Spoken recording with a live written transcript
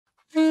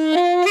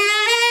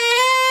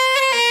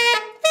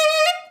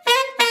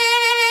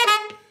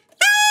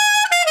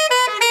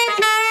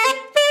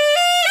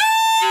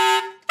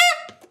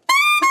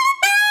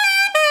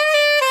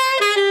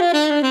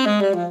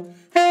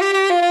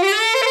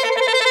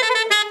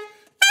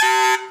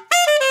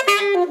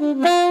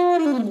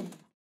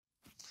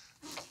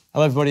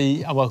Hello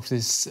everybody and welcome to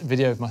this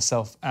video of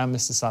myself and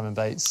Mr. Simon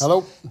Bates.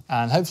 Hello.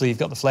 And hopefully you've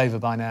got the flavour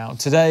by now.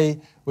 Today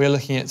we're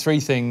looking at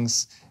three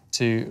things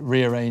to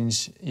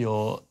rearrange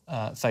your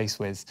face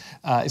with.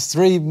 It's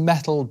three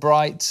metal,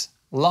 bright,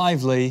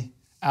 lively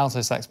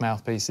Alto Sax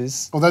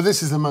mouthpieces. Although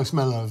this is the most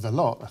mellow of the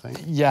lot, I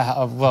think.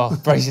 Yeah, well,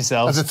 brace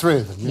yourselves. Of the three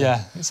of them,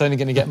 yeah. It's only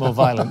going to get more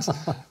violent.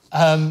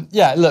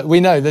 Yeah, look,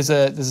 we know there's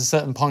a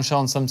certain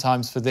penchant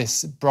sometimes for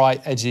this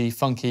bright, edgy,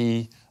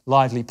 funky,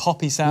 lively,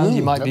 poppy sound.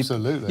 You might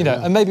absolutely, be, you know,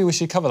 and maybe we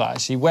should cover that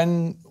actually.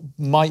 When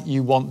might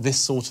you want this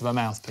sort of a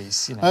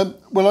mouthpiece? You know?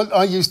 Well,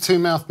 I use two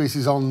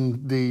mouthpieces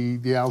on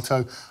the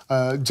alto.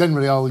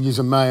 Generally, I'll use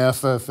a Mayer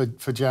for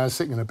jazz,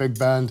 sitting in a big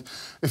band.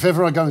 If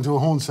ever I go into a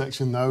horn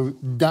section, though,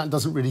 that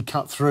doesn't really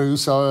cut through,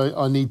 so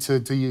I need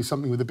to use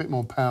something with a bit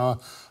more power.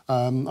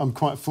 I'm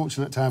quite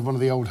fortunate to have one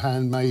of the old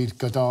handmade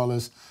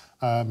Godalas,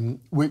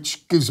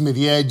 which gives me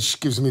the edge,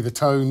 gives me the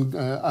tone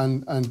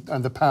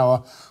and the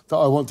power that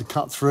I want to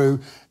cut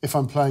through. If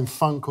I'm playing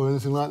funk or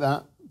anything like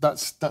that,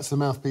 that's the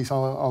mouthpiece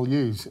I'll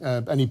use.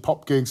 Any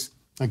pop gigs,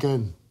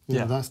 again, you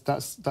know,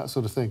 that's that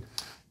sort of thing.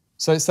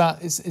 So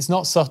it's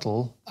not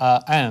subtle,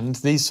 and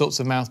these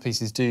sorts of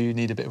mouthpieces do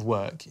need a bit of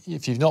work.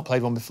 If you've not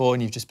played one before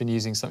and you've just been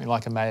using something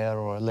like a Mayer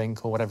or a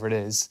Link or whatever it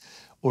is,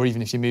 or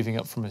even if you're moving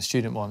up from a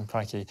student one,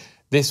 crikey,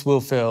 this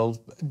will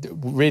feel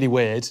really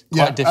weird,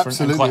 quite different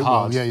and quite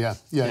hard. Yeah.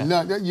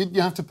 No,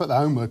 you have to put the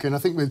homework in. I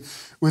think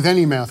with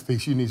any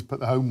mouthpiece, you need to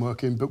put the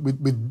homework in, but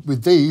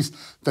with these,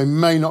 they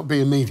may not be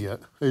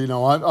immediate. You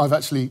know, I've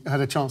actually had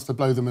a chance to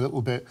blow them a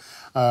little bit,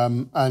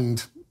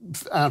 and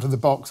out of the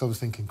box, I was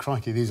thinking,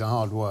 crikey, these are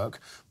hard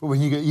work. But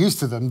when you get used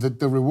to them,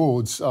 the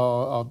rewards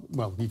are,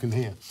 well, you can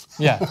hear.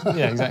 Yeah,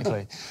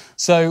 exactly.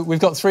 So we've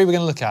got three we're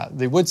going to look at.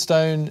 The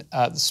Woodstone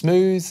the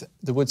Smooth,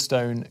 the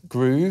Woodstone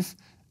Groove,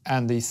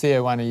 and the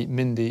Theoani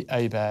Mindy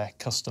Abear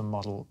custom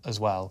model as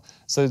well.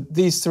 So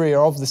these three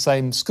are of the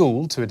same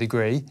school to a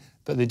degree,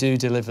 but they do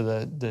deliver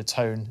the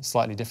tone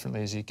slightly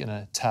differently, as you're going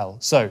to tell.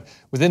 So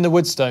within the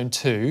Woodstone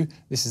 2,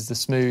 this is the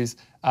Smooth.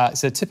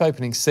 It's a tip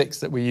opening 6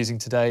 that we're using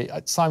today.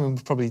 Simon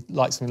would probably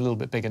like something a little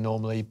bit bigger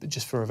normally, but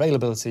just for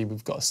availability,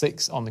 we've got a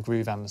 6 on the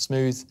Groove and the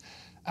Smooth.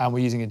 And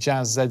we're using a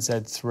Jazz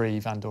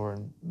ZZ3 Van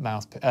Doren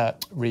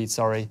reed,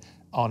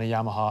 on a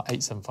Yamaha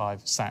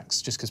 875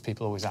 sax, just because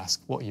people always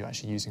ask, what are you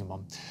actually using them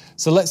on?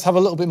 So let's have a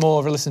little bit more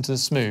of a listen to the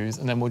Smooth,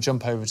 and then we'll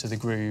jump over to the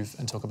Groove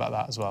and talk about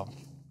that as well.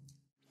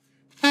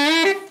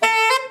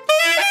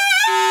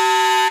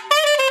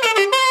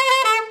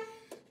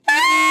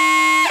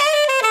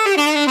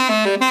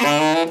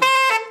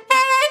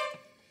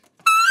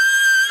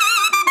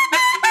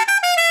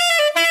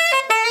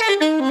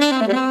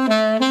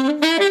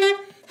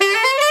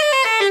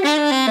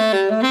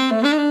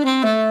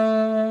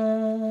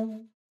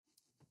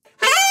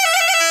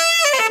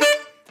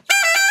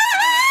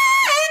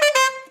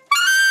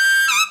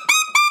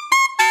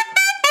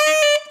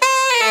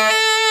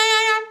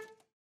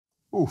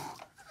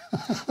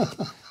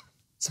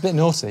 It's a bit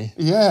naughty.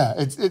 Yeah,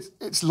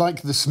 it's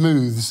like the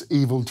Smooth's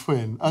evil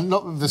twin, and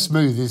not that the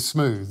Smooth is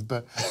smooth,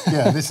 but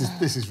yeah, this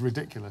is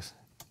ridiculous.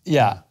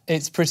 Yeah,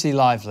 it's pretty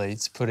lively,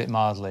 to put it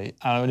mildly,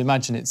 and I would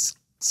imagine it's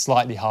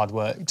slightly hard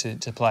work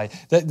to play.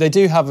 They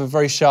do have a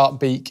very sharp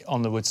beak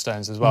on the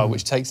Woodstones as well,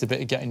 which takes a bit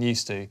of getting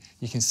used to.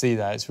 You can see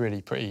there, it's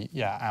really pretty,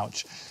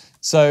 ouch.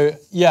 So,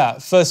 yeah,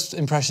 first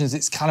impressions,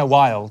 it's kind of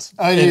wild.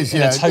 It is,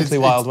 in a totally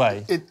wild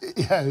way.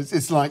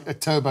 It's like a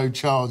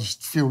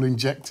turbocharged,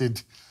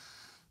 fuel-injected,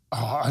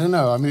 I don't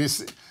know, I mean,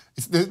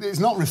 it's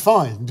not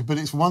refined, but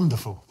it's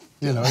wonderful.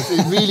 You know, it's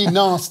really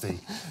nasty.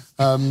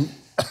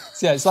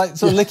 Yeah, it's like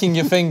sort of licking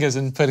your fingers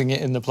and putting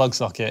it in the plug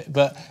socket,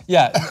 but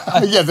yeah.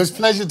 Yeah, there's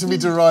pleasure to be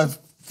derived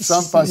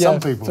by some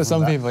people. For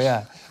some people,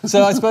 yeah.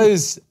 So I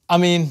suppose, I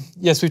mean,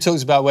 yes, we've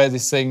talked about where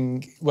these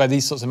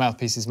sorts of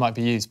mouthpieces might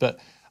be used, but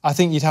I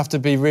think you'd have to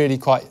be really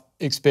quite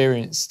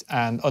experienced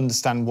and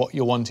understand what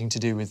you're wanting to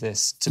do with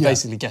this to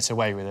basically get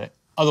away with it.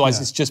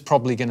 Otherwise, it's just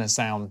probably going to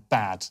sound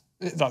bad.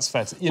 That's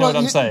fair. You know what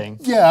I'm saying?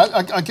 Yeah,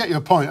 I get your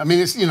point. I mean,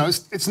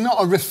 it's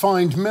not a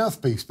refined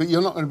mouthpiece, but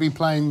you're not going to be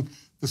playing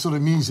the sort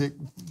of music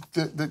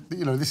that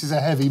this is a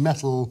heavy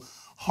metal,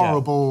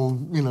 horrible,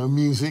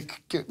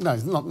 music. No,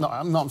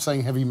 I'm not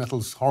saying heavy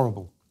metal's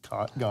horrible,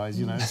 guys.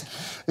 You know,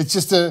 it's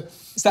just a.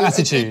 It's the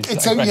attitude.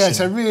 It's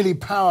a really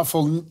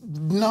powerful.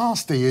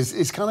 Nasty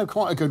is kind of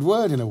quite a good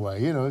word in a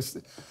way. You know,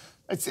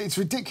 it's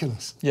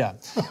ridiculous. Yeah.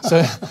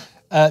 So.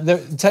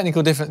 The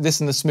technical difference,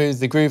 this and the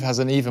Smooth, the Groove has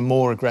an even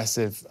more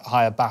aggressive,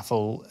 higher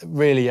baffle,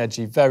 really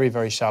edgy, very,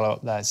 very shallow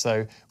up there.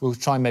 So we'll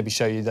try and maybe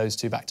show you those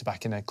two back to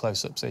back in a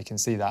close-up so you can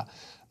see that.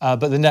 But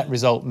the net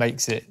result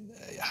makes it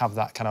have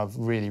that kind of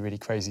really, really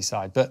crazy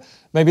side. But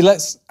maybe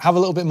let's have a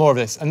little bit more of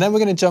this. And then we're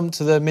going to jump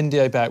to the Mindy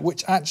Abear,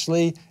 which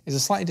actually is a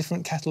slightly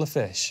different kettle of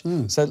fish.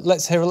 So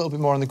let's hear a little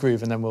bit more on the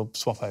Groove and then we'll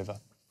swap over.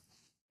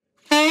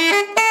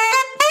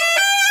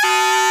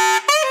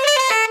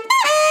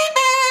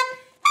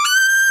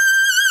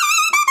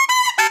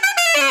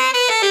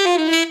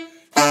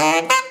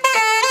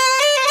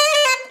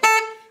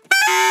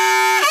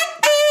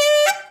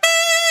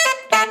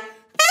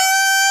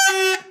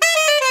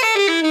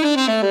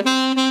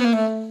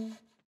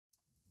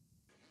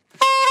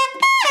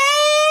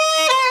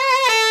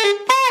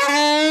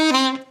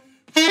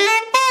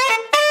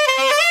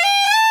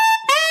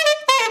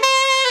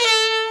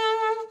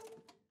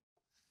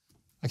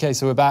 Okay,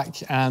 so we're back,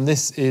 and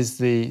this is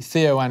the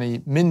Theo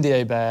Annie Mindy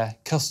Hebert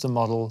custom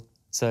model.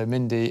 So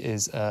Mindy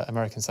is an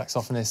American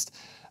saxophonist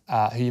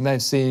who you may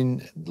have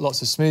seen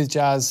lots of smooth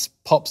jazz,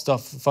 pop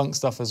stuff, funk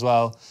stuff as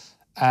well.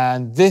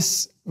 And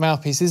this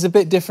mouthpiece is a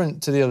bit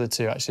different to the other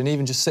two, actually. And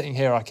even just sitting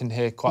here, I can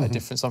hear quite a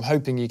difference. I'm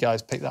hoping you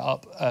guys pick that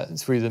up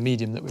through the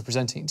medium that we're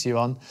presenting it to you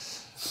on.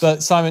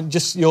 But Simon,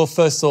 just your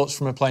first thoughts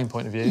from a playing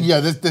point of view. Yeah,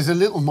 there's a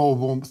little more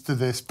warmth to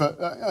this, but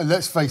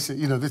let's face it,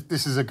 you know,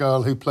 this is a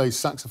girl who plays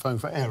saxophone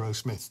for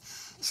Aerosmith,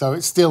 so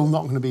it's still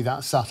not going to be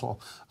that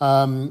subtle.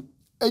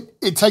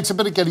 It takes a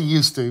bit of getting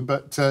used to,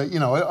 but, you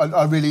know,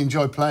 I really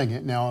enjoy playing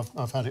it now.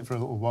 I've had it for a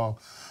little while.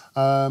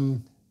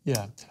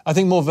 Yeah, I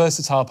think more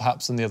versatile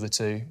perhaps than the other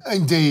two.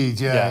 Indeed,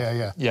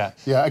 yeah.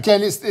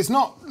 Again, it's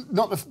not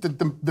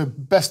the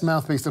best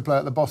mouthpiece to play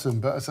at the bottom,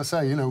 but as I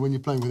say, you know, when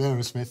you're playing with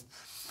Aerosmith,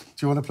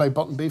 do you want to play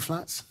bottom B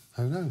flats?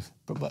 Who knows?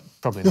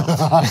 Probably not.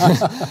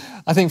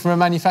 I think from a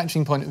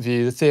manufacturing point of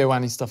view, the Theo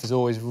Annie stuff is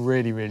always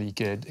really, really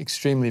good,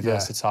 extremely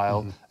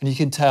versatile. And you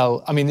can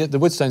tell, I mean, the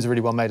woodstones are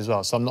really well made as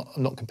well, so I'm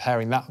not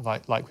comparing that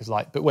like with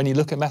like, but when you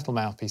look at metal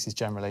mouthpieces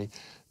generally,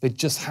 they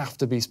just have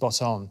to be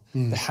spot on.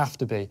 They have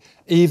to be.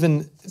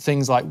 Even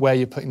things like where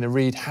you're putting the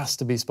reed has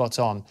to be spot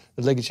on.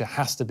 The ligature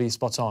has to be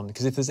spot on,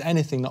 because if there's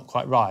anything not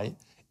quite right,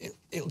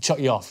 it'll chuck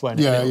you off, won't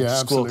it? It'll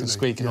squawk and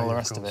squeak and all the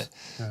rest of it.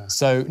 Yeah.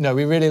 So, no,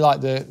 we really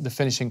like the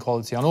finishing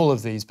quality on all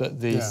of these,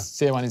 but the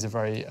Theo Annies are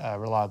very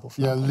reliable.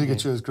 For the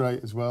ligature is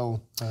great as well.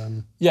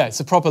 Yeah, it's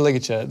a proper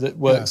ligature that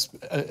works,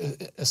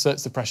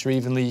 asserts the pressure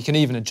evenly. You can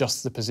even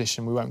adjust the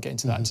position. We won't get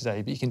into that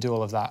today, but you can do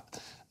all of that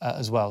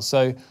as well.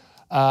 So,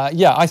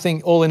 yeah, I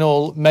think all in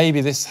all,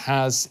 maybe this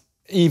has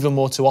even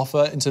more to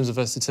offer in terms of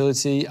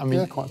versatility. I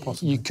mean, quite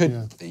possibly. You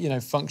could, you know,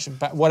 function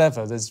back,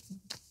 whatever. There's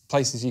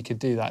places you could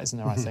do that, isn't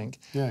there, I think?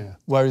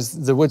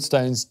 Whereas the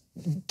woodstones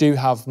do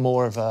have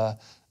more of a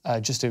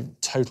just a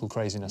total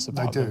craziness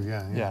about them. They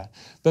do, yeah.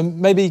 But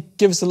maybe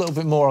give us a little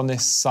bit more on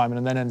this, Simon,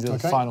 and then end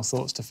with the final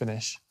thoughts to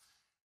finish.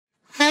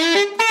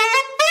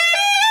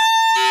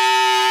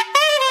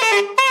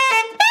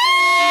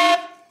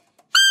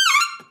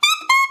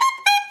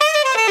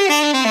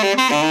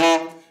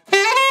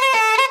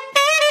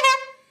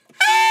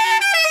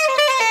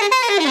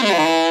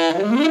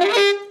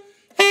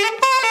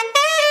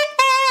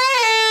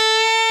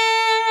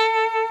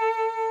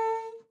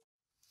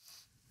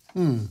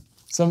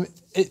 So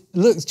it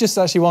looks, just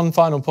actually one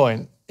final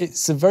point,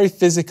 it's a very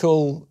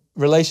physical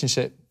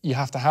relationship you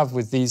have to have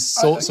with these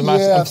sorts of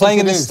mouthpieces. And playing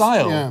in this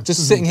style,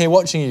 just sitting here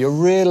watching you, you're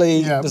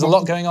really, there's a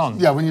lot going on.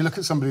 Yeah, when you look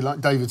at somebody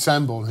like David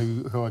Sanborn,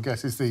 who I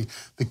guess is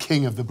the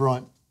king of the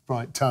bright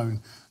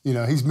tone, you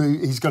know,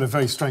 he's got a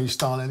very strange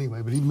style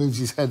anyway, but he moves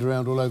his head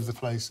around all over the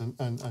place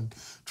and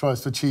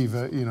tries to achieve,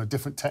 you know,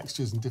 different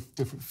textures and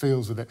different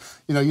feels with it.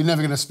 You know, you're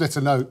never going to split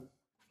a note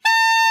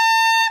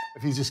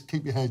if you just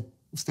keep your head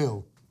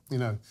still, you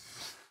know.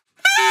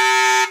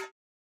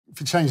 If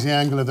you change the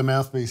angle of the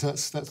mouthpiece,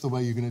 that's the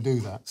way you're going to do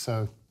that.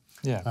 So,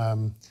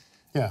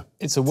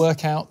 it's a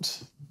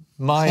workout,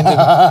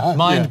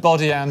 mind,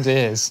 body, and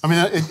ears. I mean,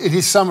 it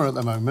is summer at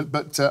the moment,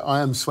 but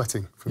I am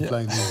sweating from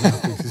playing these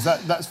mouthpieces.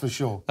 That's for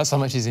sure. That's how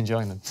much he's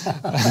enjoying them.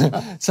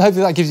 So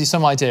hopefully that gives you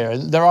some idea.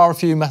 There are a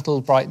few metal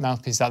bright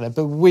mouthpieces out there,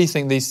 but we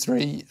think these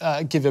three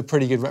give a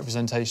pretty good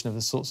representation of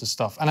the sorts of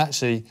stuff. And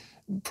actually,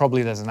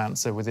 probably there's an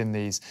answer within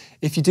these.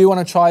 If you do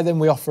want to try them,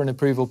 we offer an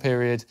approval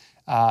period.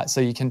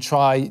 So you can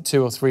try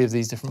 2 or 3 of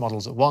these different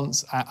models at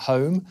once at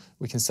home.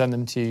 We can send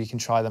them to you. You can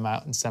try them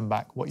out and send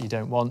back what you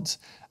don't want.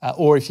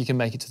 Or if you can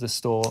make it to the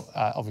store,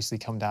 obviously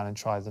come down and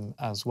try them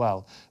as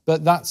well.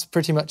 But that's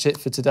pretty much it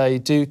for today.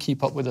 Do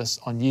keep up with us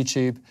on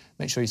YouTube.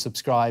 Make sure you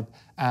subscribe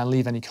and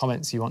leave any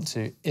comments you want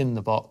to in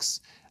the box.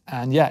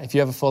 And yeah, if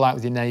you ever fall out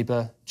with your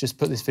neighbour, just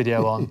put this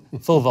video on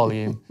full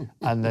volume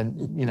and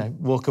then, you know,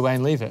 walk away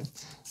and leave it.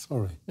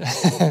 Sorry.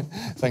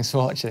 Thanks for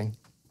watching.